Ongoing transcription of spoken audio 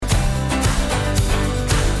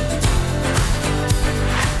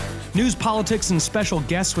News, politics, and special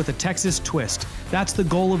guests with a Texas twist. That's the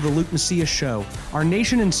goal of the Luke Macias Show. Our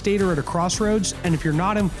nation and state are at a crossroads, and if you're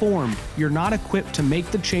not informed, you're not equipped to make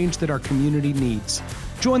the change that our community needs.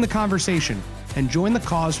 Join the conversation and join the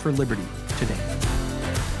cause for liberty today.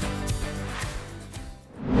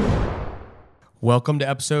 Welcome to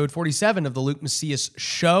episode 47 of the Luke Macias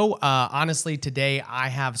Show. Honestly, today I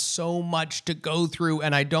have so much to go through,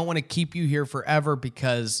 and I don't want to keep you here forever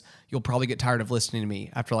because you'll probably get tired of listening to me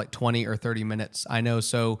after like 20 or 30 minutes. I know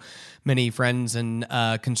so many friends and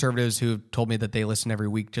conservatives who have told me that they listen every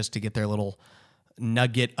week just to get their little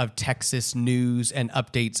nugget of Texas news and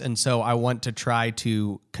updates. And so I want to try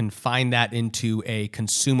to confine that into a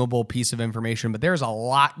consumable piece of information, but there's a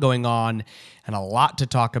lot going on and a lot to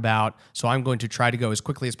talk about. So I'm going to try to go as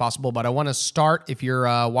quickly as possible, but I want to start, if you're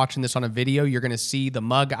watching this on a video, you're going to see the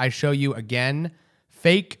mug I show you again.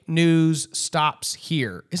 Fake news stops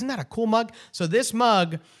here. Isn't that a cool mug? So this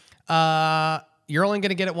mug, you're only going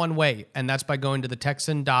to get it one way, and that's by going to the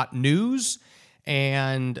Texan.news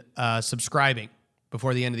and subscribing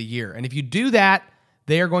before the end of the year. And if you do that,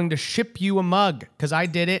 they are going to ship you a mug, because I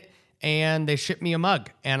did it and they shipped me a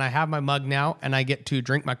mug, and I have my mug now and I get to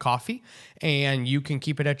drink my coffee, and you can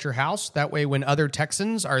keep it at your house. That way, when other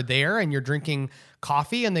Texans are there and you're drinking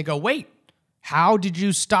coffee and they go, wait, how did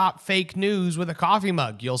you stop fake news with a coffee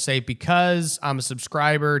mug? You'll say, because I'm a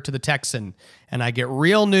subscriber to the Texan and I get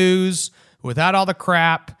real news without all the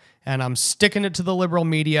crap, and I'm sticking it to the liberal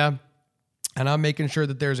media. And I'm making sure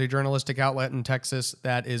that there's a journalistic outlet in Texas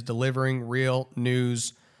that is delivering real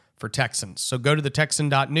news for Texans. So go to the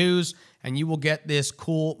Texan.news and you will get this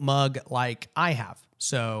cool mug like I have.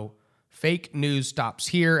 So fake news stops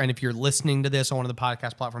here. And if you're listening to this on one of the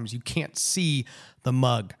podcast platforms, you can't see the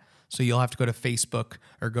mug. So you'll have to go to Facebook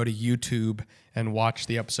or go to YouTube and watch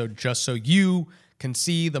the episode just so you can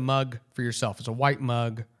see the mug for yourself. It's a white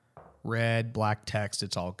mug, red, black text.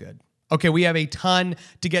 It's all good. Okay, we have a ton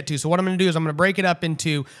to get to. So what I'm going to do is I'm going to break it up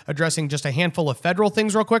into addressing just a handful of federal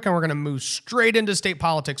things real quick, and we're going to move straight into state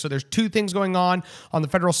politics. So there's two things going on the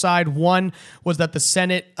federal side. One was that the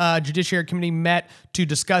Senate Judiciary Committee met to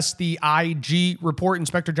discuss the IG report,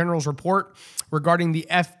 Inspector General's report, regarding the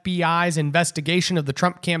FBI's investigation of the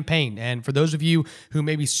Trump campaign. And for those of you who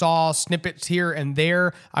maybe saw snippets here and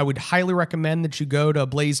there, I would highly recommend that you go to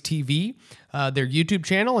Blaze TV, their YouTube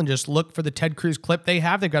channel, and just look for the Ted Cruz clip they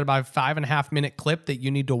have. They've got about a 5.5-minute clip that you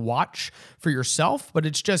need to watch for yourself, but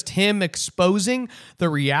it's just him exposing the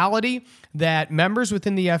reality that members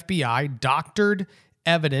within the FBI doctored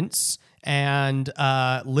evidence and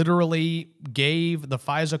literally gave the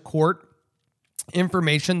FISA court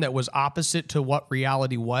information that was opposite to what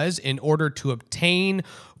reality was in order to obtain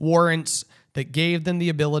warrants that gave them the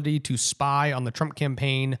ability to spy on the Trump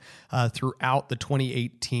campaign throughout the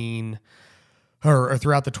 2018 or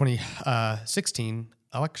throughout the 2016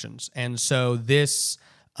 elections. And so this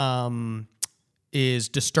is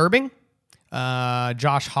disturbing.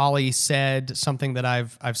 Josh Hawley said something that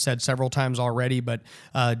I've said several times already, but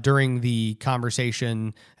during the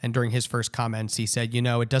conversation and during his first comments, he said,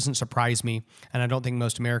 it doesn't surprise me, and I don't think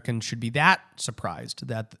most Americans should be that surprised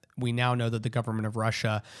that we now know that the government of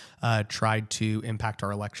Russia tried to impact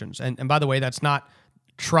our elections. And by the way, that's not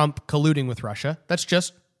Trump colluding with Russia. That's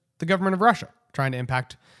just the government of Russia trying to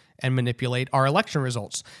impact and manipulate our election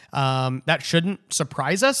results. That shouldn't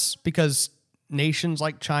surprise us, because nations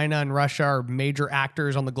like China and Russia are major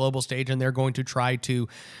actors on the global stage, and they're going to try to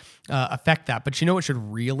affect that. But what should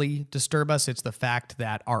really disturb us? It's the fact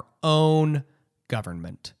that our own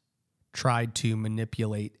government tried to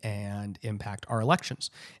manipulate and impact our elections,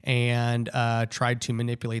 and tried to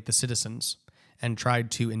manipulate the citizens, and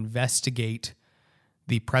tried to investigate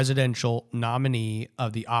the presidential nominee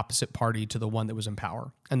of the opposite party to the one that was in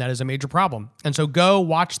power. And that is a major problem. And so go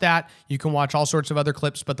watch that. You can watch all sorts of other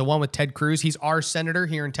clips, but the one with Ted Cruz, he's our senator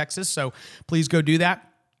here in Texas, so please go do that.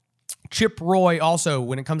 Chip Roy also,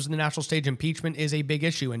 when it comes to the national stage, impeachment is a big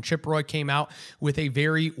issue. And Chip Roy came out with a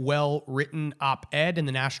very well-written op-ed in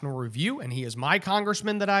the National Review. And he is my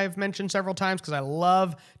congressman that I've mentioned several times because I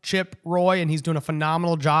love Chip Roy, and he's doing a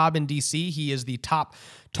phenomenal job in D.C. He is the top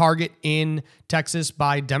target in Texas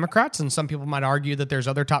by Democrats. And some people might argue that there's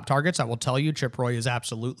other top targets. I will tell you, Chip Roy is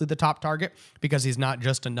absolutely the top target because he's not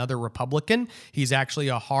just another Republican. He's actually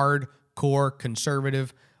a hardcore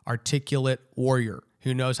conservative, articulate warrior.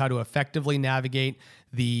 who knows how to effectively navigate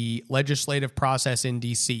the legislative process in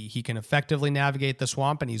D.C. He can effectively navigate the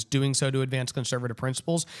swamp, and he's doing so to advance conservative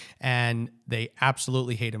principles, and they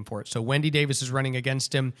absolutely hate him for it. So Wendy Davis is running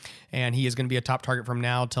against him, and he is going to be a top target from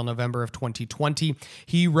now till November of 2020.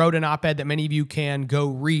 He wrote an op-ed that many of you can go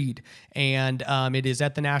read, and it is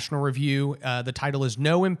at the National Review. The title is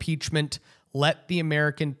 "No Impeachment, Let the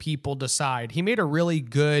American People Decide." He made a really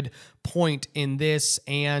good point in this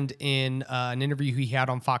and in an interview he had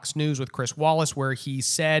on Fox News with Chris Wallace, where he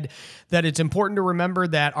said that it's important to remember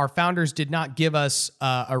that our founders did not give us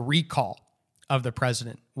a recall of the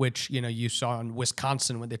president, which, you know, you saw in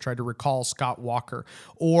Wisconsin when they tried to recall Scott Walker,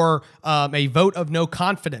 or a vote of no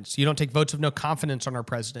confidence. You don't take votes of no confidence on our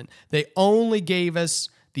president. They only gave us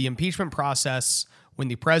the impeachment process when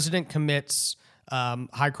the president commits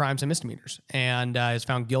high crimes and misdemeanors and is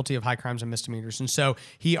found guilty of high crimes and misdemeanors. And so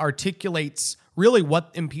he articulates really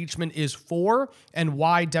what impeachment is for and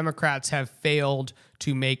why Democrats have failed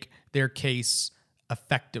to make their case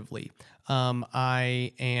effectively.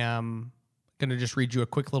 I am going to just read you a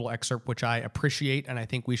quick little excerpt, which I appreciate, and I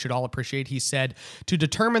think we should all appreciate. He said, "To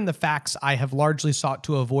determine the facts, I have largely sought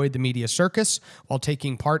to avoid the media circus while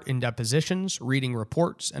taking part in depositions, reading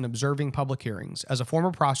reports, and observing public hearings. As a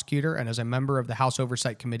former prosecutor and as a member of the House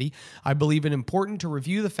Oversight Committee, I believe it important to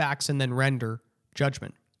review the facts and then render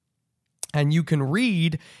judgment." And you can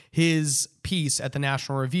read his piece at the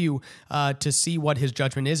National Review to see what his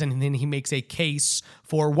judgment is. And then he makes a case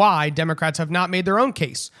for why Democrats have not made their own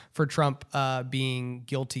case for Trump being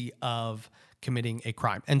guilty of committing a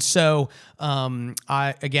crime. And so,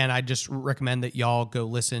 I just recommend that y'all go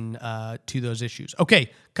listen to those issues.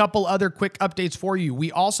 Okay, couple other quick updates for you.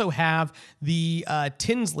 We also have the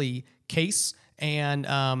Tinsley case, and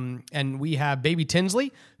we have baby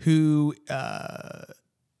Tinsley, who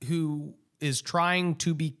is trying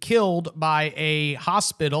to be killed by a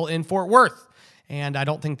hospital in Fort Worth. And I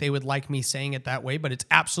don't think they would like me saying it that way, but it's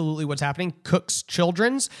absolutely what's happening. Cook's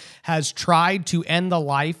Children's has tried to end the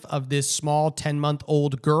life of this small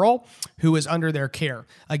 10-month-old girl who is under their care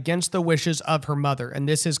against the wishes of her mother. And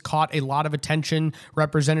this has caught a lot of attention.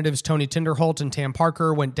 Representatives Tony Tinderholt and Tam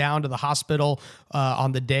Parker went down to the hospital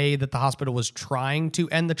on the day that the hospital was trying to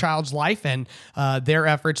end the child's life. And their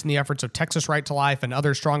efforts and the efforts of Texas Right to Life and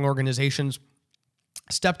other strong organizations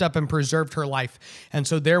stepped up and preserved her life. And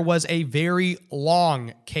so there was a very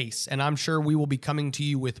long case, and I'm sure we will be coming to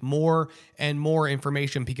you with more and more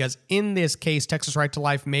information, because in this case, Texas Right to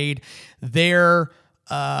Life made their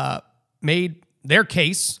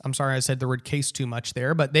case. I'm sorry, I said the word case too much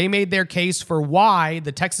there, but they made their case for why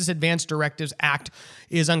the Texas Advanced Directives Act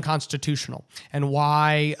is unconstitutional and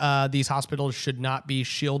why these hospitals should not be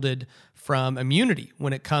shielded from immunity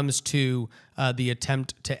when it comes to the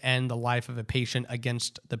attempt to end the life of a patient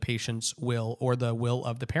against the patient's will or the will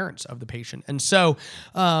of the parents of the patient. And so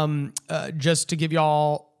just to give you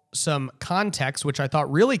all some context, which I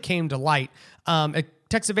thought really came to light,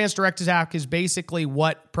 Texas Advanced Directives Act is basically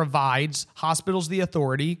what provides hospitals the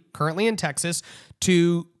authority, currently in Texas,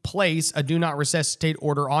 to place a do not resuscitate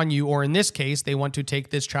order on you, or in this case, they want to take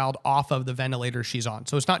this child off of the ventilator she's on.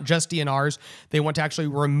 So it's not just DNRs. They want to actually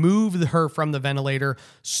remove her from the ventilator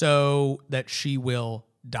so that she will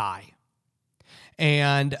die.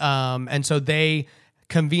 And so they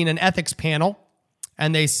convene an ethics panel,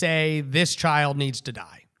 and they say, this child needs to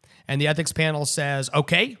die. And the ethics panel says,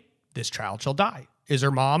 okay, this child shall die. Is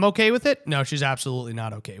her mom okay with it? No, she's absolutely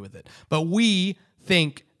not okay with it. But we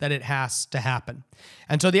think that it has to happen.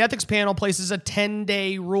 And so the ethics panel places a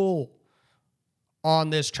 10-day rule on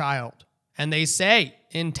this child. And they say,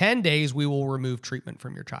 in 10 days, we will remove treatment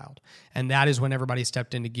from your child. And that is when everybody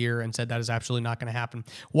stepped into gear and said that is absolutely not going to happen.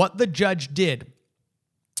 What the judge did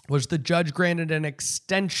was the judge granted an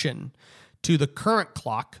extension to the current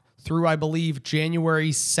clock through, I believe,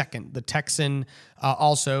 January 2nd. The Texan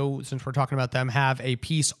also, since we're talking about them, have a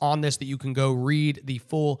piece on this that you can go read the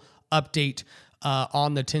full update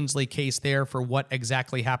on the Tinsley case there for what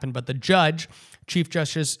exactly happened. But the judge, Chief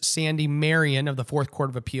Justice Sandy Marion of the Fourth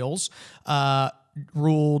Court of Appeals,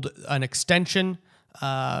 ruled an extension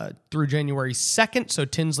through January 2nd. So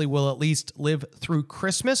Tinsley will at least live through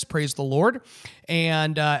Christmas. Praise the Lord.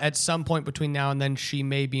 And at some point between now and then, she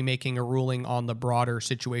may be making a ruling on the broader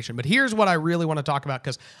situation. But here's what I really want to talk about,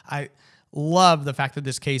 because I love the fact that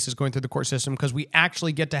this case is going through the court system, because we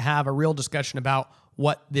actually get to have a real discussion about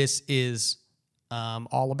what this is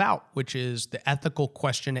all about, which is the ethical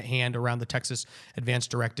question at hand around the Texas Advanced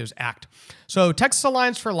Directives Act. So Texas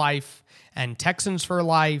Alliance for Life and Texans for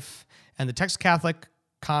Life and the Texas Catholic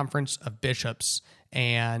Conference of Bishops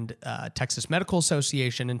and Texas Medical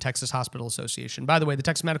Association and Texas Hospital Association. By the way, the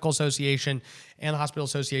Texas Medical Association and the Hospital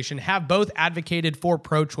Association have both advocated for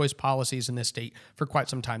pro-choice policies in this state for quite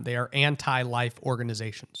some time. They are anti-life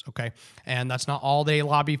organizations, okay? And that's not all they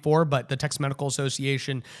lobby for, but the Texas Medical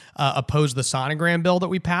Association opposed the sonogram bill that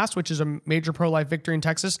we passed, which is a major pro-life victory in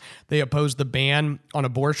Texas. They opposed the ban on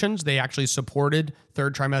abortions. They actually supported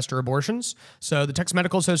third trimester abortions. So the Texas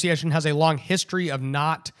Medical Association has a long history of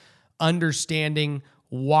not understanding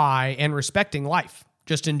why and respecting life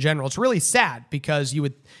just in general. It's really sad because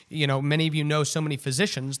many of you know so many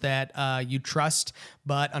physicians that you trust,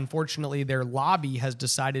 but unfortunately their lobby has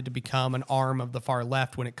decided to become an arm of the far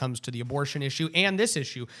left when it comes to the abortion issue and this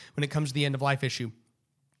issue when it comes to the end of life issue.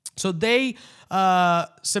 So they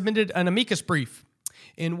submitted an amicus brief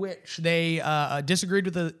in which they disagreed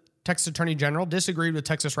with the Texas Attorney General, disagreed with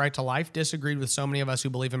Texas Right to Life, disagreed with so many of us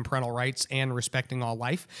who believe in parental rights and respecting all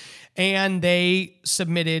life. And they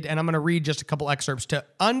submitted, and I'm going to read just a couple excerpts to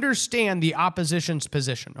understand the opposition's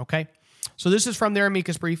position, okay? So this is from their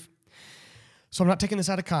amicus brief. So I'm not taking this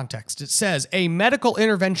out of context. It says, a medical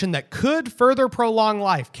intervention that could further prolong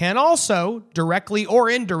life can also, directly or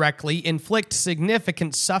indirectly, inflict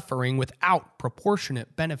significant suffering without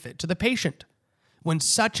proportionate benefit to the patient. When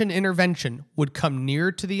such an intervention would come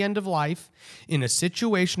near to the end of life, in a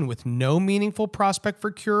situation with no meaningful prospect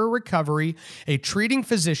for cure or recovery, a treating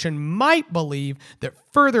physician might believe that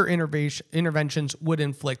further interventions would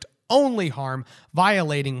inflict only harm,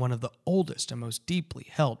 violating one of the oldest and most deeply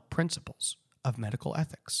held principles of medical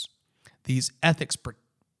ethics. These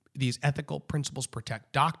ethical principles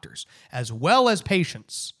protect doctors as well as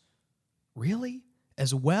patients. Really?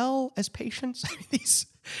 As well as patients?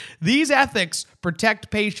 These ethics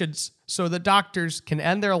protect patients so that doctors can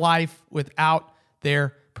end their life without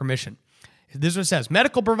their permission. This is what it says.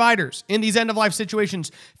 Medical providers in these end-of-life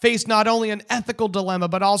situations face not only an ethical dilemma,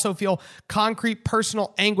 but also feel concrete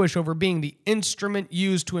personal anguish over being the instrument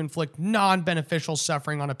used to inflict non-beneficial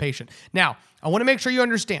suffering on a patient. Now, I want to make sure you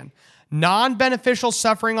understand. Non-beneficial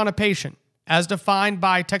suffering on a patient, as defined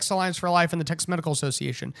by Texas Alliance for Life and the Texas Medical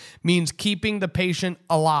Association, means keeping the patient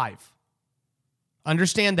alive.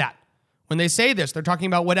 Understand that. When they say this, they're talking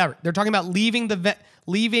about whatever. They're talking about leaving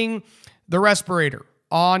the respirator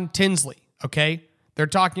on Tinsley, okay? They're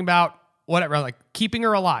talking about whatever, like keeping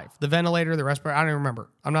her alive, the ventilator, the respirator. I don't even remember.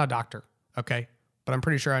 I'm not a doctor, okay? But I'm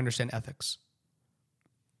pretty sure I understand ethics.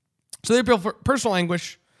 So they feel personal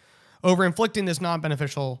anguish over inflicting this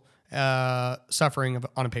non-beneficial suffering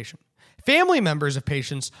on a patient. Family members of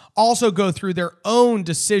patients also go through their own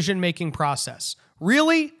decision-making process.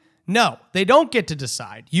 Really? No, they don't get to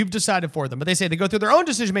decide. You've decided for them. But they say they go through their own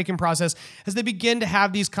decision-making process as they begin to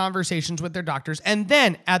have these conversations with their doctors, and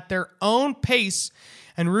then at their own pace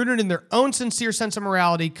and rooted in their own sincere sense of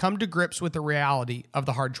morality, come to grips with the reality of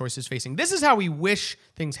the hard choices facing. This is how we wish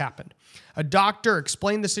things happened. A doctor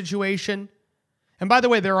explained the situation. And by the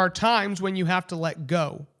way, there are times when you have to let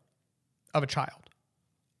go of a child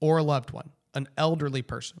or a loved one, an elderly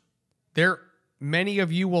person. Many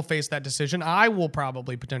of you will face that decision. I will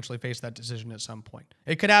probably potentially face that decision at some point.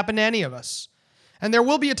 It could happen to any of us. And there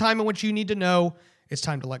will be a time in which you need to know it's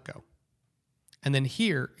time to let go. And then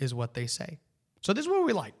here is what they say. So this is what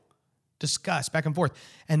we discuss back and forth.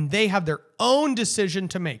 And they have their own decision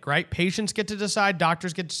to make, right? Patients get to decide,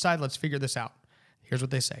 doctors get to decide. Let's figure this out. Here's what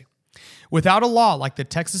they say. Without a law like the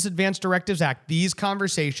Texas Advance Directives Act, these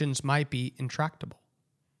conversations might be intractable.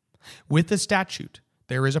 With the statute,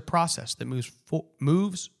 there is a process that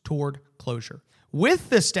moves toward closure. With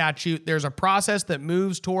the statute, there's a process that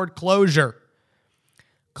moves toward closure.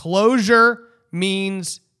 Closure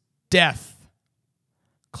means death.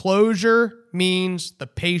 Closure means the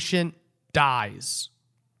patient dies.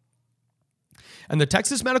 And the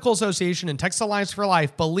Texas Medical Association and Texas Alliance for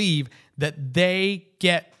Life believe that they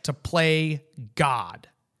get to play God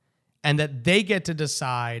and that they get to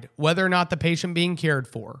decide whether or not the patient being cared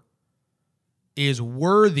for is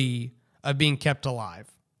worthy of being kept alive.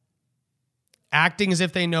 Acting as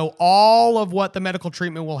if they know all of what the medical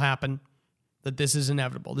treatment will happen, that this is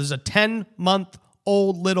inevitable. This is a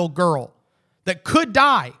 10-month-old little girl that could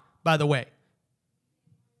die, by the way,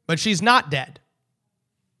 but she's not dead.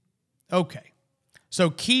 Okay, so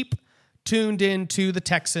keep tuned in to the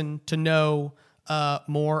Texan to know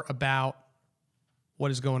more about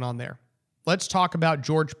what is going on there. Let's talk about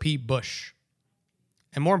George P. Bush.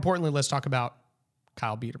 And more importantly, let's talk about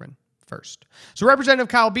Kyle Biedermann first. So Representative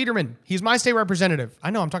Kyle Biedermann, he's my state representative. I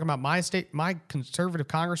know I'm talking about my conservative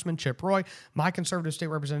congressman, Chip Roy, my conservative state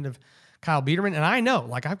representative, Kyle Biedermann. And I know,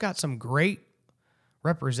 I've got some great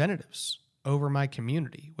representatives over my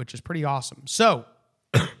community, which is pretty awesome. So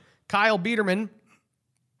Kyle Biedermann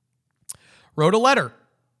wrote a letter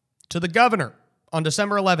to the governor on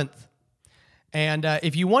December 11th. And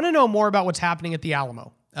if you want to know more about what's happening at the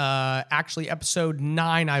Alamo, actually episode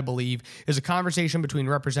 9, I believe, is a conversation between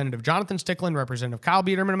Representative Jonathan Stickland, Representative Kyle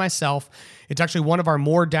Biederman, and myself. It's actually one of our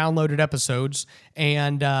more downloaded episodes,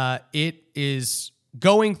 and it is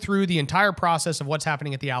going through the entire process of what's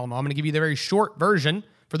happening at the Alamo. I'm going to give you the very short version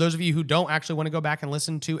for those of you who don't actually want to go back and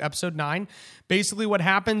listen to episode 9. Basically, what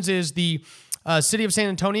happens is the city of San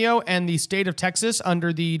Antonio and the state of Texas,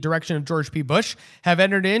 under the direction of George P. Bush, have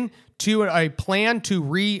entered into a plan to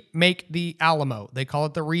remake the Alamo. They call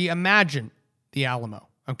it the Reimagine the Alamo,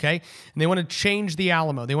 okay? And they want to change the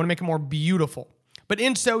Alamo. They want to make it more beautiful. But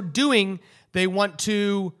in so doing, they want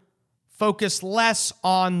to focus less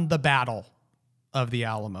on the battle of the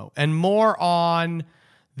Alamo and more on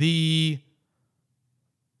the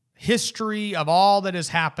history of all that has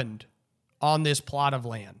happened on this plot of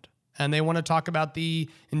land. And they want to talk about the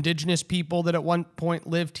indigenous people that at one point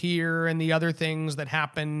lived here and the other things that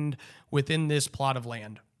happened within this plot of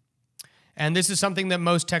land. And this is something that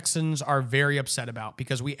most Texans are very upset about,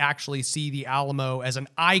 because we actually see the Alamo as an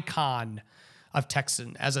icon of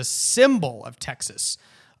Texan, as a symbol of Texas,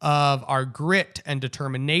 of our grit and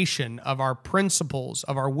determination, of our principles,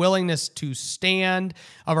 of our willingness to stand,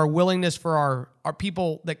 of our willingness for our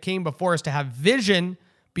people that came before us to have vision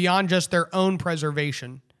beyond just their own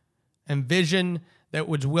preservation, and vision that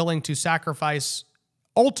was willing to sacrifice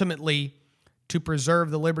ultimately to preserve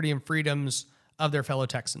the liberty and freedoms of their fellow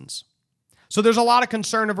Texans. So there's a lot of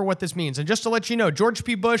concern over what this means. And just to let you know, George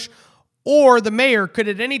P. Bush or the mayor could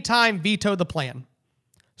at any time veto the plan.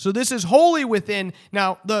 So this is wholly within.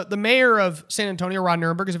 Now, the mayor of San Antonio, Ron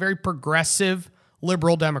Nirenberg, is a very progressive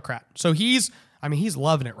liberal Democrat. So he's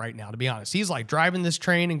loving it right now, to be honest. He's like driving this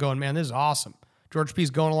train and going, man, this is awesome. George P.'s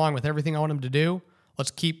going along with everything I want him to do.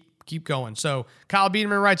 Let's keep going. So Kyle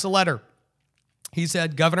Biederman writes a letter. He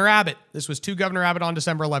said, Governor Abbott, this was to Governor Abbott on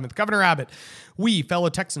December 11th. Governor Abbott, we fellow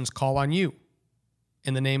Texans call on you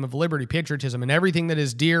in the name of liberty, patriotism, and everything that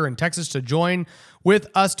is dear in Texas to join with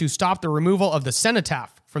us to stop the removal of the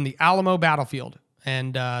cenotaph from the Alamo battlefield.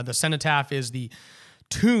 And the cenotaph is the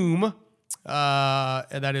tomb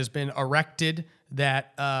that has been erected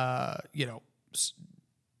that,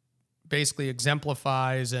 basically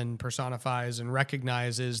exemplifies and personifies and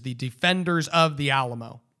recognizes the defenders of the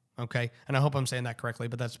Alamo. Okay. And I hope I'm saying that correctly,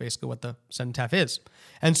 but that's basically what the cenotaph is.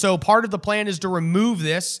 And so part of the plan is to remove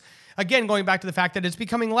this. Again, going back to the fact that it's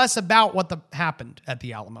becoming less about what happened at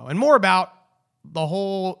the Alamo and more about the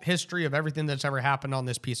whole history of everything that's ever happened on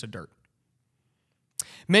this piece of dirt.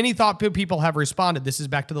 Many thoughtful people have responded. This is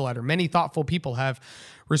back to the letter. Many thoughtful people have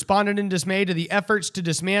responded in dismay to the efforts to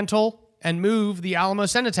dismantle and move the Alamo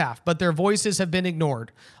cenotaph, but their voices have been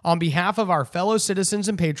ignored. On behalf of our fellow citizens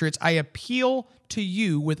and patriots, I appeal to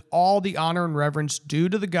you with all the honor and reverence due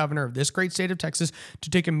to the governor of this great state of Texas to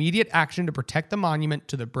take immediate action to protect the monument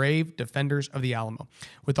to the brave defenders of the Alamo.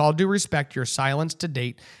 With all due respect, your silence to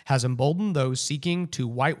date has emboldened those seeking to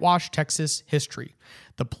whitewash Texas history.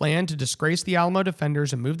 The plan to disgrace the Alamo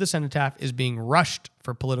defenders and move the cenotaph is being rushed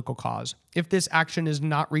for political cause. If this action is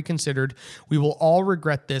not reconsidered, we will all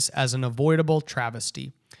regret this as an avoidable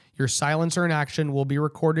travesty. Your silence or inaction will be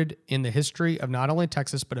recorded in the history of not only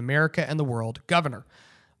Texas, but America and the world. Governor,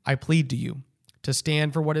 I plead to you to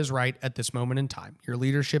stand for what is right at this moment in time. Your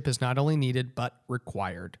leadership is not only needed, but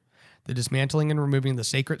required. The dismantling and removing the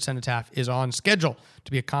sacred cenotaph is on schedule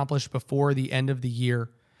to be accomplished before the end of the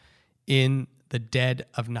year in the dead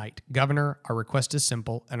of night. Governor, our request is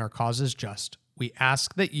simple and our cause is just. We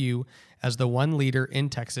ask that you, as the one leader in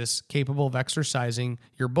Texas capable of exercising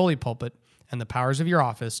your bully pulpit and the powers of your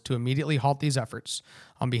office, to immediately halt these efforts.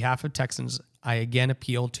 On behalf of Texans, I again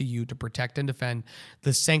appeal to you to protect and defend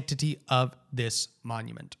the sanctity of this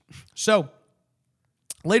monument. So,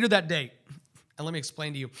 later that day, and let me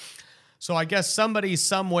explain to you. So I guess somebody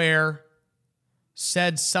somewhere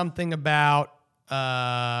said something about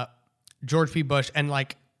George P. Bush, and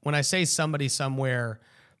like when I say somebody somewhere,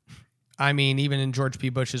 I mean even in George P.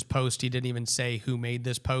 Bush's post, he didn't even say who made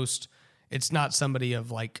this post. It's not somebody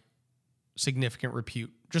of like significant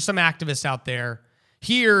repute. Just some activists out there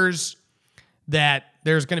hears that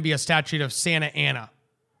there's going to be a statue of Santa Anna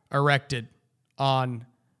erected on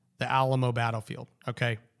the Alamo battlefield.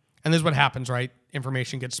 Okay. And this is what happens, right?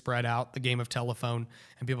 Information gets spread out, the game of telephone,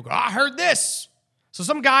 and people go, I heard this. So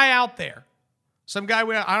some guy out there, some guy,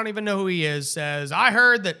 I don't even know who he is, says, I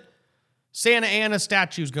heard that Santa Anna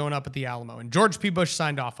statue is going up at the Alamo, and George P. Bush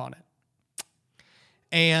signed off on it.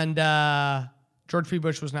 And George P.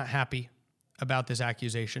 Bush was not happy about this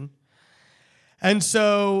accusation. And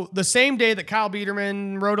so the same day that Kyle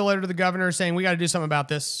Biederman wrote a letter to the governor saying, we got to do something about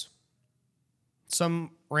this,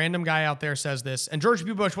 some random guy out there says this, and George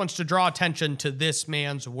W. Bush wants to draw attention to this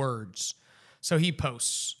man's words. So he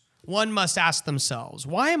posts, "One must ask themselves,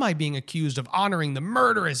 why am I being accused of honoring the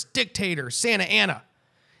murderous dictator Santa Anna?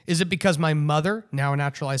 Is it because my mother, now a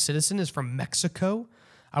naturalized citizen, is from Mexico?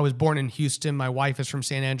 I was born in Houston. My wife is from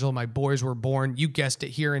San Angelo. My boys were born, you guessed it,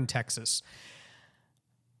 here in Texas.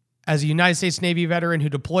 As a United States Navy veteran who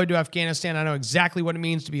deployed to Afghanistan, I know exactly what it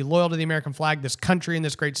means to be loyal to the American flag, this country, and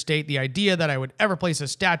this great state. The idea that I would ever place a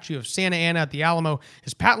statue of Santa Anna at the Alamo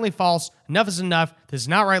is patently false. Enough is enough. This is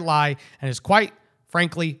not right lie, and is quite,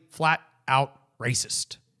 frankly, flat out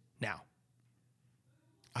racist." Now,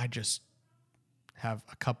 I just have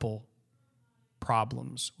a couple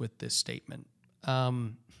problems with this statement.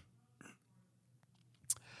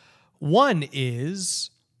 One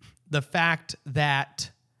is the fact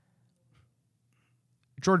that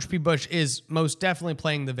George P. Bush is most definitely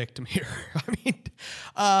playing the victim here. I mean,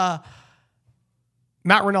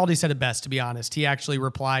 Matt Rinaldi said it best, to be honest. He actually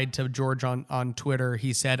replied to George on Twitter.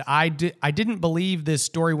 He said, I didn't believe this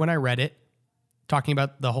story when I read it, talking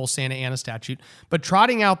about the whole Santa Anna statute, but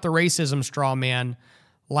trotting out the racism straw man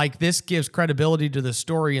like this gives credibility to the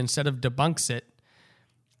story instead of debunks it.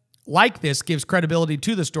 Like this gives credibility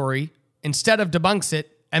to the story instead of debunks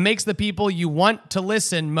it, and makes the people you want to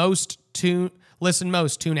listen most tune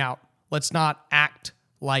out. Let's not act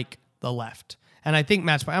like the left. And I think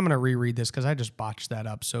I'm going to reread this because I just botched that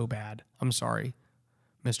up so bad. I'm sorry,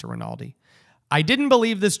 Mr. Rinaldi. I didn't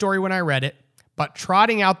believe this story when I read it, but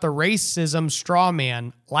trotting out the racism straw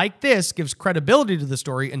man like this gives credibility to the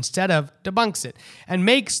story instead of debunks it, and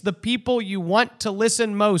makes the people you want to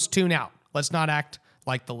listen most tune out. Let's not act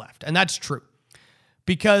like the left. And that's true.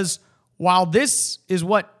 Because while this is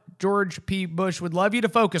what George P. Bush would love you to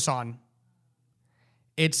focus on,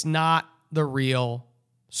 it's not the real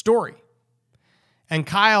story. And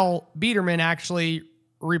Kyle Biederman actually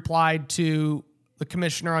replied to the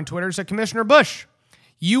commissioner on Twitter, said, "Commissioner Bush,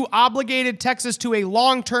 you obligated Texas to a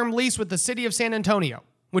long-term lease with the city of San Antonio,"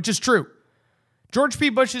 which is true. George P.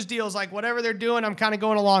 Bush's deal is like, whatever they're doing, I'm kind of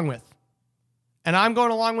going along with. And I'm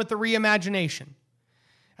going along with the reimagination.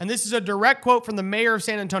 And this is a direct quote from the mayor of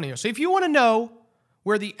San Antonio. So if you want to know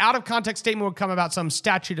where the out-of-context statement would come about some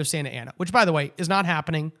statute of Santa Anna, which, by the way, is not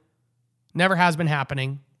happening, never has been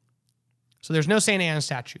happening. So there's no Santa Anna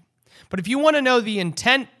statue. But if you want to know the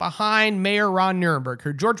intent behind Mayor Ron Nirenberg,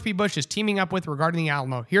 who George P. Bush is teaming up with regarding the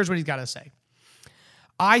Alamo, here's what he's got to say.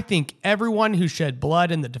 "I think everyone who shed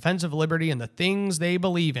blood in the defense of liberty and the things they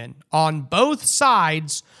believe in on both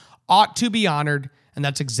sides ought to be honored, and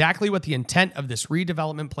that's exactly what the intent of this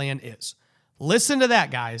redevelopment plan is." Listen to that,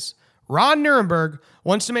 guys. Ron Nirenberg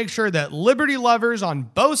wants to make sure that liberty lovers on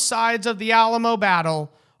both sides of the Alamo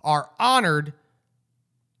battle are honored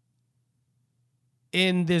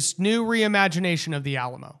in this new reimagination of the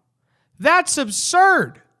Alamo. That's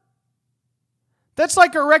absurd. That's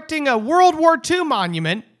like erecting a World War II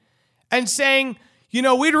monument and saying,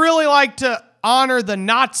 we'd really like to honor the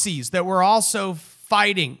Nazis that were also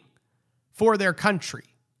fighting for their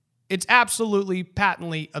country. It's absolutely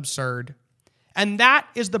patently absurd. And that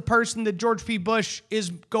is the person that George P. Bush is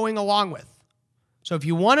going along with. So if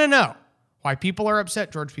you want to know why people are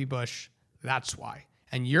upset, George P. Bush, that's why.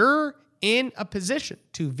 And you're in a position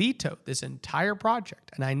to veto this entire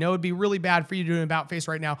project. And I know it'd be really bad for you to do an about face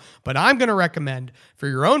right now, but I'm going to recommend for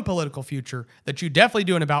your own political future that you definitely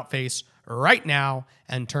do an about face right now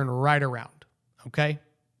and turn right around. Okay?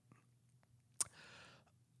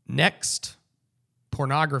 Next,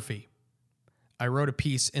 pornography. I wrote a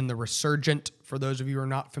piece in The Resurgent. For those of you who are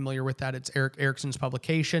not familiar with that, it's Eric Erickson's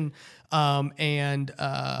publication. I'll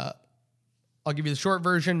give you the short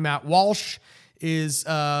version. Matt Walsh teams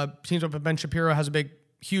up with Ben Shapiro, has a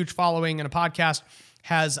huge following and a podcast,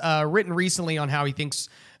 has written recently on how he thinks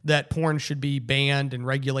that porn should be banned and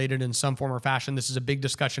regulated in some form or fashion. This is a big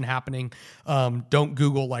discussion happening. Don't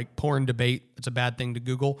Google porn debate. It's a bad thing to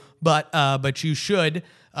Google, but you should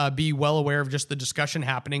be well aware of just the discussion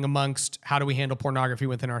happening amongst how do we handle pornography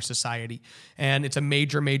within our society. And it's a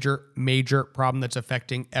major, major, major problem that's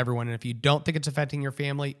affecting everyone. And if you don't think it's affecting your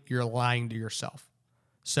family, you're lying to yourself.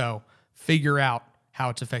 So figure out how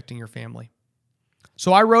it's affecting your family.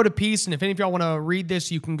 So I wrote a piece, and if any of y'all want to read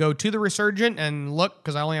this, you can go to The Resurgent and look,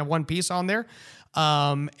 because I only have one piece on there.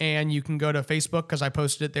 And you can go to Facebook, because I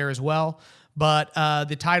posted it there as well. But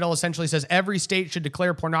the title essentially says, "Every state should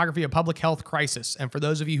declare pornography a public health crisis." And for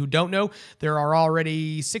those of you who don't know, there are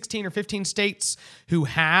already 16 or 15 states who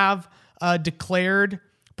have declared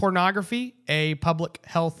pornography a public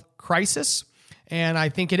health crisis. And I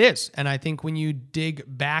think it is. And I think when you dig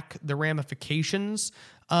back the ramifications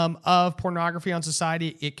of pornography on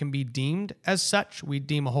society, it can be deemed as such. We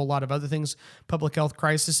deem a whole lot of other things public health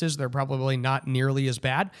crises. They're probably not nearly as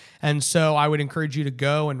bad. And so I would encourage you to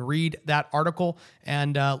go and read that article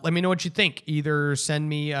and let me know what you think. Either send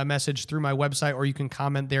me a message through my website or you can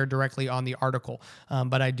comment there directly on the article.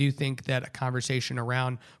 But I do think that a conversation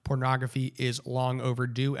around pornography is long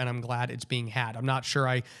overdue, and I'm glad it's being had. I'm not sure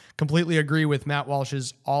I completely agree with Matt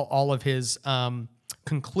Walsh's all of his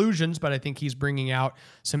conclusions, but I think he's bringing out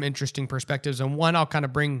some interesting perspectives. And one I'll kind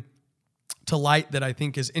of bring to light that I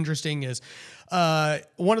think is interesting is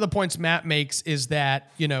one of the points Matt makes is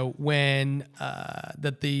that, when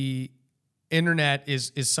that the internet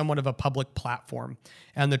is somewhat of a public platform.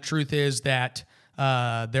 And the truth is that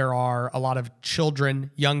there are a lot of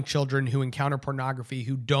young children who encounter pornography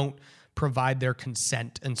who don't provide their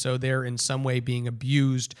consent. And so they're in some way being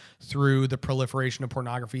abused through the proliferation of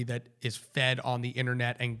pornography that is fed on the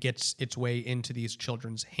internet and gets its way into these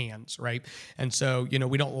children's hands, right? And so,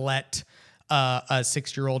 we don't let a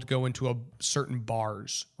 6-year-old go into a certain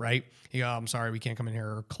bars, right? I'm sorry, we can't come in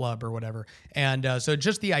here, or club or whatever. And so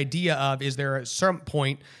just the idea of, is there at some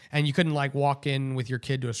point, and you couldn't walk in with your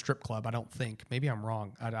kid to a strip club, I don't think. Maybe I'm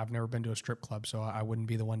wrong. I've never been to a strip club, so I wouldn't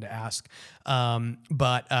be the one to ask.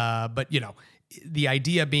 But the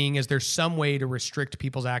idea being, is there some way to restrict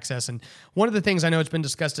people's access? And one of the things I know it's been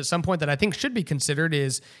discussed at some point that I think should be considered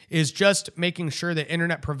is just making sure that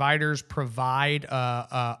internet providers provide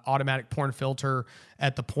a automatic porn filter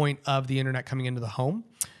at the point of the internet coming into the home.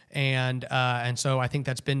 And so I think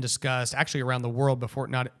that's been discussed actually around the world before,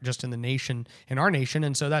 not just in our nation.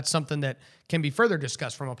 And so that's something that can be further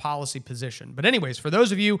discussed from a policy position. But anyways, for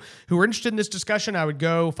those of you who are interested in this discussion, I would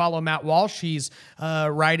go follow Matt Walsh. He's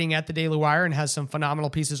writing at the Daily Wire and has some phenomenal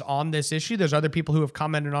pieces on this issue. There's other people who have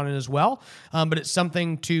commented on it as well, but it's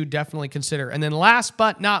something to definitely consider. And then last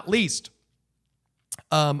but not least,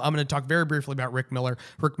 I'm going to talk very briefly about Rick Miller.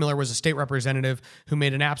 Rick Miller was a state representative who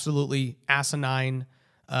made an absolutely asinine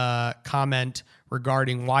comment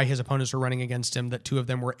regarding why his opponents were running against him, that 2 of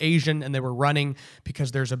them were Asian, and they were running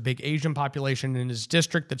because there's a big Asian population in his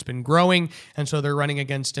district that's been growing, and so they're running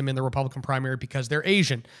against him in the Republican primary because they're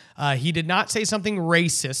Asian. He did not say something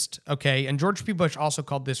racist, okay, and George P. Bush also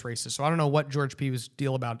called this racist, so I don't know what George P.'s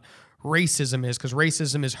deal about racism is, because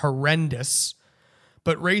racism is horrendous,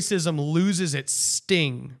 but racism loses its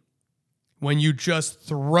sting when you just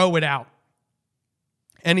throw it out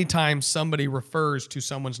anytime somebody refers to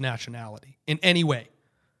someone's nationality in any way.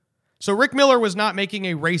 So Rick Miller was not making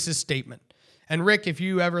a racist statement. And Rick, if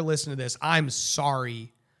you ever listen to this, I'm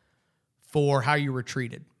sorry for how you were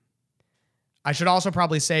treated. I should also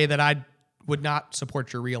probably say that I would not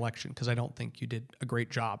support your reelection because I don't think you did a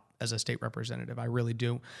great job as a state representative. I really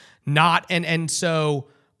do not. And so,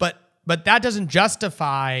 but that doesn't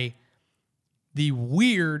justify the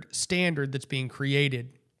weird standard that's being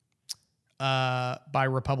created by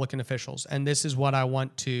Republican officials. And this is what I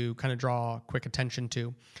want to kind of draw quick attention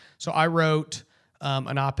to. So I wrote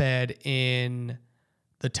an op-ed in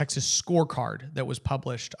the Texas Scorecard that was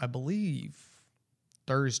published, I believe,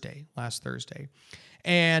 last Thursday.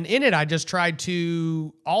 And in it, I just tried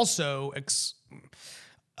to also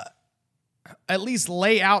at least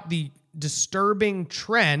lay out the disturbing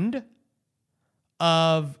trend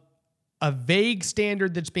of a vague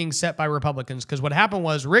standard that's being set by Republicans. Because what happened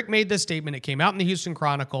was Rick made this statement. It came out in the Houston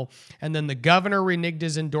Chronicle, and then the governor reneged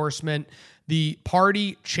his endorsement. The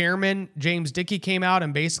party chairman, James Dickey, came out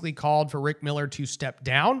and basically called for Rick Miller to step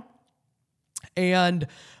down. And,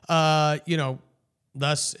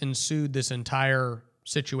 thus ensued this entire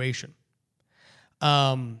situation.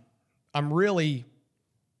 I'm really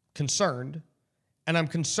concerned. And I'm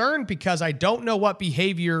concerned because I don't know what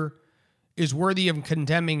behavior is worthy of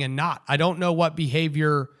condemning and not. I don't know what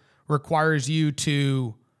behavior requires you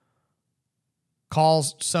to call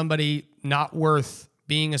somebody not worth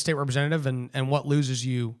being a state representative and what loses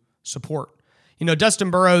you support. Dustin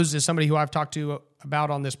Burrows is somebody who I've talked to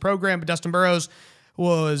about on this program, but Dustin Burrows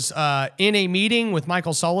was in a meeting with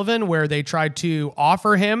Michael Sullivan where they tried to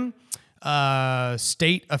offer him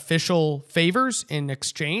state official favors in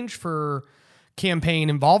exchange for campaign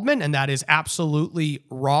involvement, and that is absolutely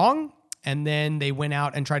wrong. And then they went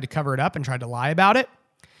out and tried to cover it up and tried to lie about it.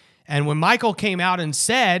 And when Michael came out and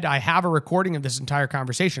said, I have a recording of this entire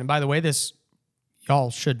conversation, and by the way, this,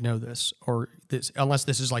 y'all should know this, or this, unless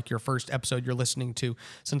this is like your first episode you're listening to,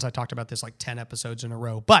 since I talked about this like 10 episodes in a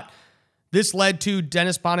row. But this led to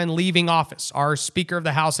Dennis Bonnen leaving office. Our Speaker of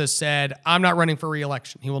the House has said, I'm not running for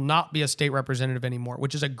re-election. He will not be a state representative anymore,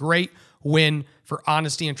 which is a great win for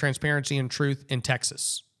honesty and transparency and truth in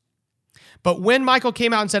Texas. But when Michael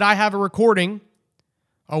came out and said, I have a recording,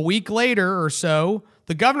 a week later or so,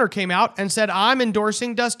 the governor came out and said, I'm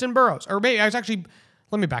endorsing Dustin Burrows. Or maybe I was actually,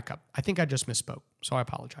 let me back up. I think I just misspoke, so I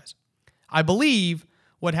apologize. I believe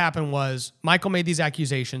what happened was Michael made these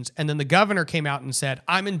accusations, and then the governor came out and said,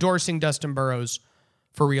 I'm endorsing Dustin Burrows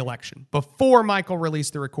for re-election before Michael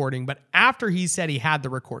released the recording, but after he said he had the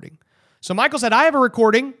recording. So Michael said, I have a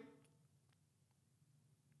recording,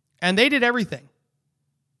 and they did everything.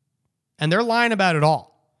 And they're lying about it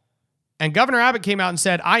all. And Governor Abbott came out and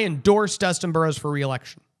said, I endorse Dustin Burrows for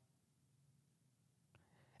re-election.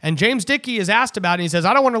 And James Dickey is asked about it, and he says,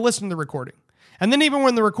 I don't want to listen to the recording. And then even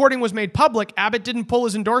when the recording was made public, Abbott didn't pull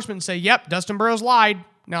his endorsement and say, yep, Dustin Burrows lied.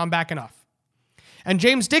 Now I'm backing off. And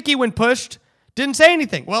James Dickey, when pushed, didn't say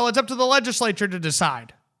anything. Well, it's up to the legislature to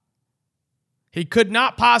decide. He could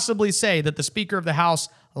not possibly say that the Speaker of the House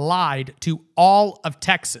lied to all of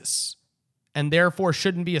Texas and therefore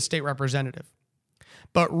shouldn't be a state representative.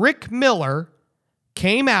 But Rick Miller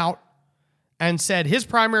came out and said his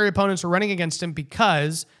primary opponents are running against him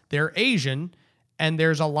because they're Asian, and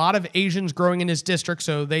there's a lot of Asians growing in his district,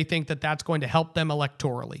 so they think that that's going to help them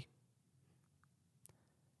electorally.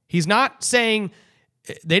 He's not saying,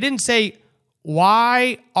 they didn't say,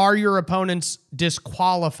 why are your opponents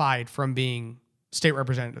disqualified from being state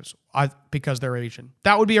representatives? Because they're Asian.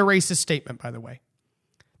 That would be a racist statement, by the way.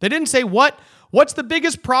 They didn't say, what's the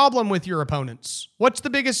biggest problem with your opponents? What's the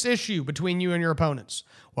biggest issue between you and your opponents?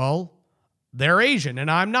 Well, they're Asian and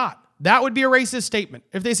I'm not. That would be a racist statement.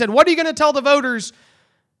 If they said, what are you going to tell the voters?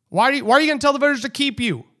 Why are you going to tell the voters to keep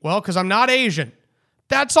you? Well, because I'm not Asian.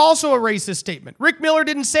 That's also a racist statement. Rick Miller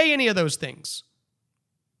didn't say any of those things.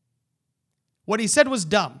 What he said was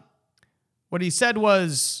dumb. What he said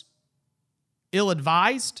was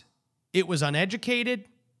ill-advised. It was uneducated.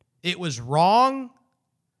 It was wrong.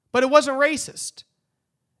 But it wasn't racist.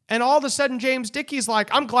 And all of a sudden, James Dickey's like,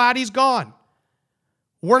 I'm glad he's gone.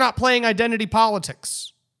 We're not playing identity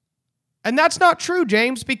politics. And that's not true,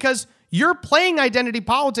 James, because you're playing identity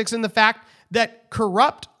politics in the fact that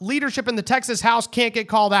corrupt leadership in the Texas House can't get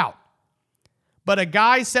called out. But a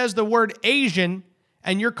guy says the word Asian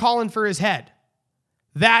and you're calling for his head.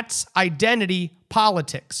 That's identity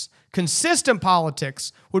politics. Consistent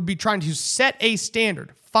politics would be trying to set a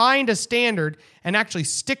standard, find a standard, and actually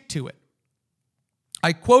stick to it.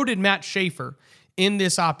 I quoted Matt Schaefer in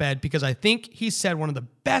this op-ed because I think he said one of the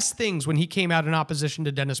best things when he came out in opposition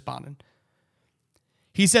to Dennis Bonnen.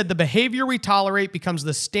 He said, the behavior we tolerate becomes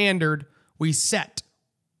the standard we set.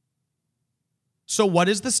 So what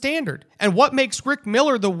is the standard? And what makes Rick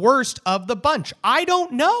Miller the worst of the bunch? I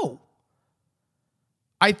don't know.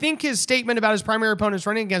 I think his statement about his primary opponents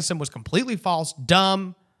running against him was completely false,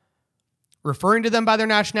 dumb. Referring to them by their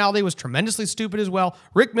nationality was tremendously stupid as well.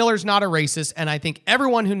 Rick Miller's not a racist, and I think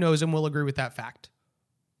everyone who knows him will agree with that fact.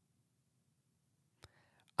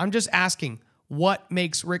 I'm just asking, what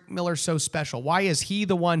makes Rick Miller so special? Why is he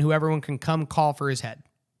the one who everyone can come call for his head?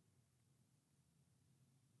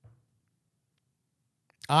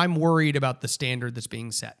 I'm worried about the standard that's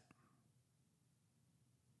being set.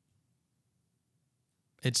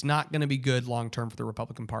 It's not going to be good long-term for the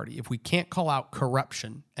Republican Party. If we can't call out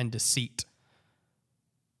corruption and deceit,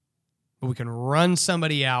 but we can run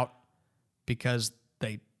somebody out because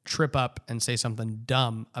they trip up and say something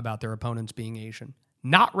dumb about their opponents being Asian.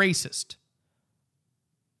 Not racist.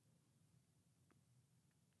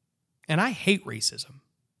 And I hate racism.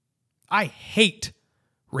 I hate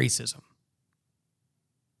racism.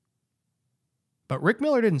 But Rick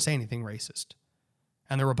Miller didn't say anything racist.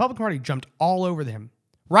 And the Republican Party jumped all over him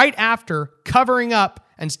right after covering up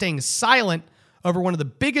and staying silent over one of the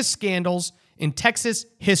biggest scandals in Texas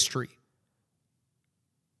history.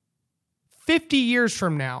 50 years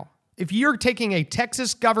from now, if you're taking a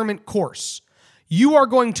Texas government course, you are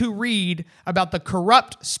going to read about the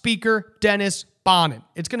corrupt Speaker Dennis Bonnen.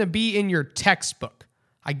 It's going to be in your textbook.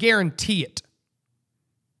 I guarantee it.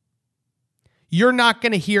 You're not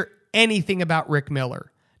going to hear anything about Rick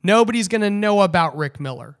Miller. Nobody's going to know about Rick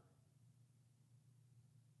Miller.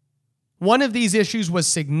 One of these issues was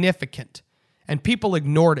significant, and people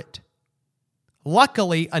ignored it.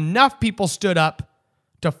 Luckily, enough people stood up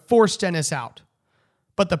to force Dennis out.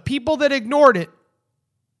 But the people that ignored it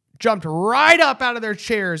jumped right up out of their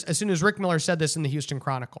chairs as soon as Rick Miller said this in the Houston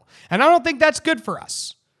Chronicle. And I don't think that's good for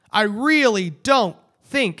us. I really don't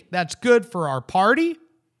think that's good for our party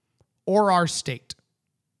or our state.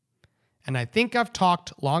 And I think I've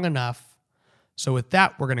talked long enough. So with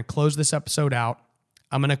that, we're going to close this episode out.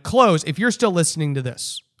 I'm going to close, if you're still listening to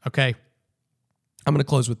this, okay? I'm going to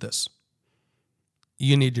close with this.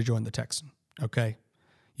 You need to join the Texan, okay?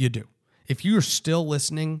 You do. If you're still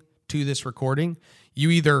listening to this recording, you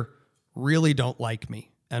either really don't like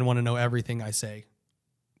me and want to know everything I say,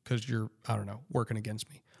 because you're, I don't know, working against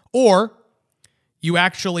me. Or you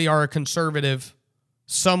actually are a conservative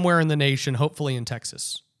somewhere in the nation, hopefully in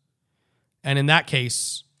Texas. And in that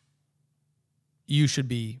case, you should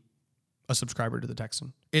be a subscriber to the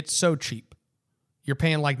Texan. It's so cheap. You're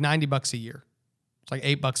paying like $90 a year. It's like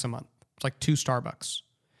 $8 a month. It's like 2 Starbucks.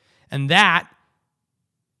 And that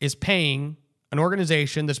is paying an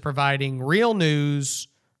organization that's providing real news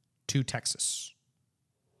to Texas.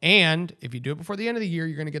 And if you do it before the end of the year,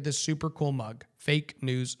 you're going to get this super cool mug. Fake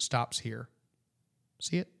news stops here.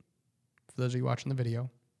 See it? For those of you watching the video.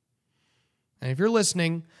 And if you're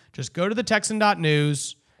listening, just go to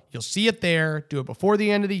thetexan.news. You'll see it there. Do it before the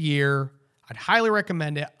end of the year. I'd highly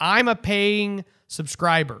recommend it. I'm a paying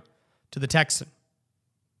subscriber to the Texan.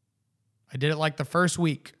 I did it like the first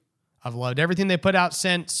week. I've loved everything they put out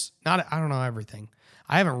since. I don't know everything.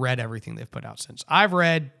 I haven't read everything they've put out since. I've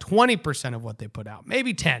read 20% of what they put out,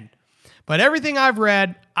 maybe 10. But everything I've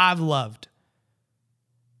read, I've loved.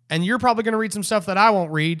 And you're probably going to read some stuff that I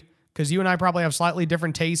won't read because you and I probably have slightly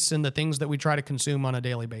different tastes in the things that we try to consume on a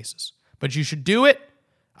daily basis. But you should do it.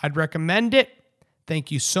 I'd recommend it.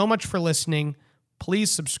 Thank you so much for listening.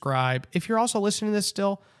 Please subscribe. If you're also listening to this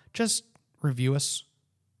still, just review us.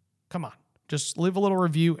 Come on. Just leave a little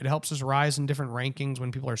review. It helps us rise in different rankings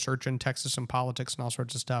when people are searching Texas and politics and all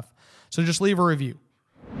sorts of stuff. So just leave a review.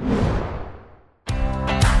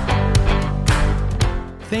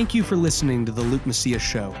 Thank you for listening to The Luke Macias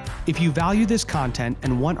Show. If you value this content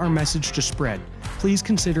and want our message to spread, please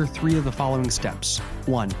consider 3 of the following steps.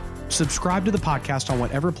 1, subscribe to the podcast on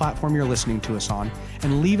whatever platform you're listening to us on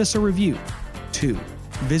and leave us a review. 2,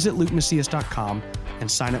 visit LukeMacias.com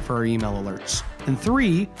and sign up for our email alerts. And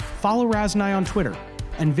 3, follow Raz and I on Twitter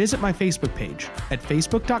and visit my Facebook page at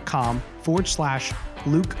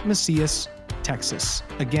facebook.com/Luke Macias, Texas.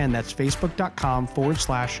 Again, that's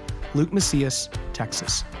facebook.com/Luke Macias,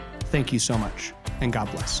 Texas. Thank you so much, and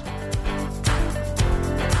God bless.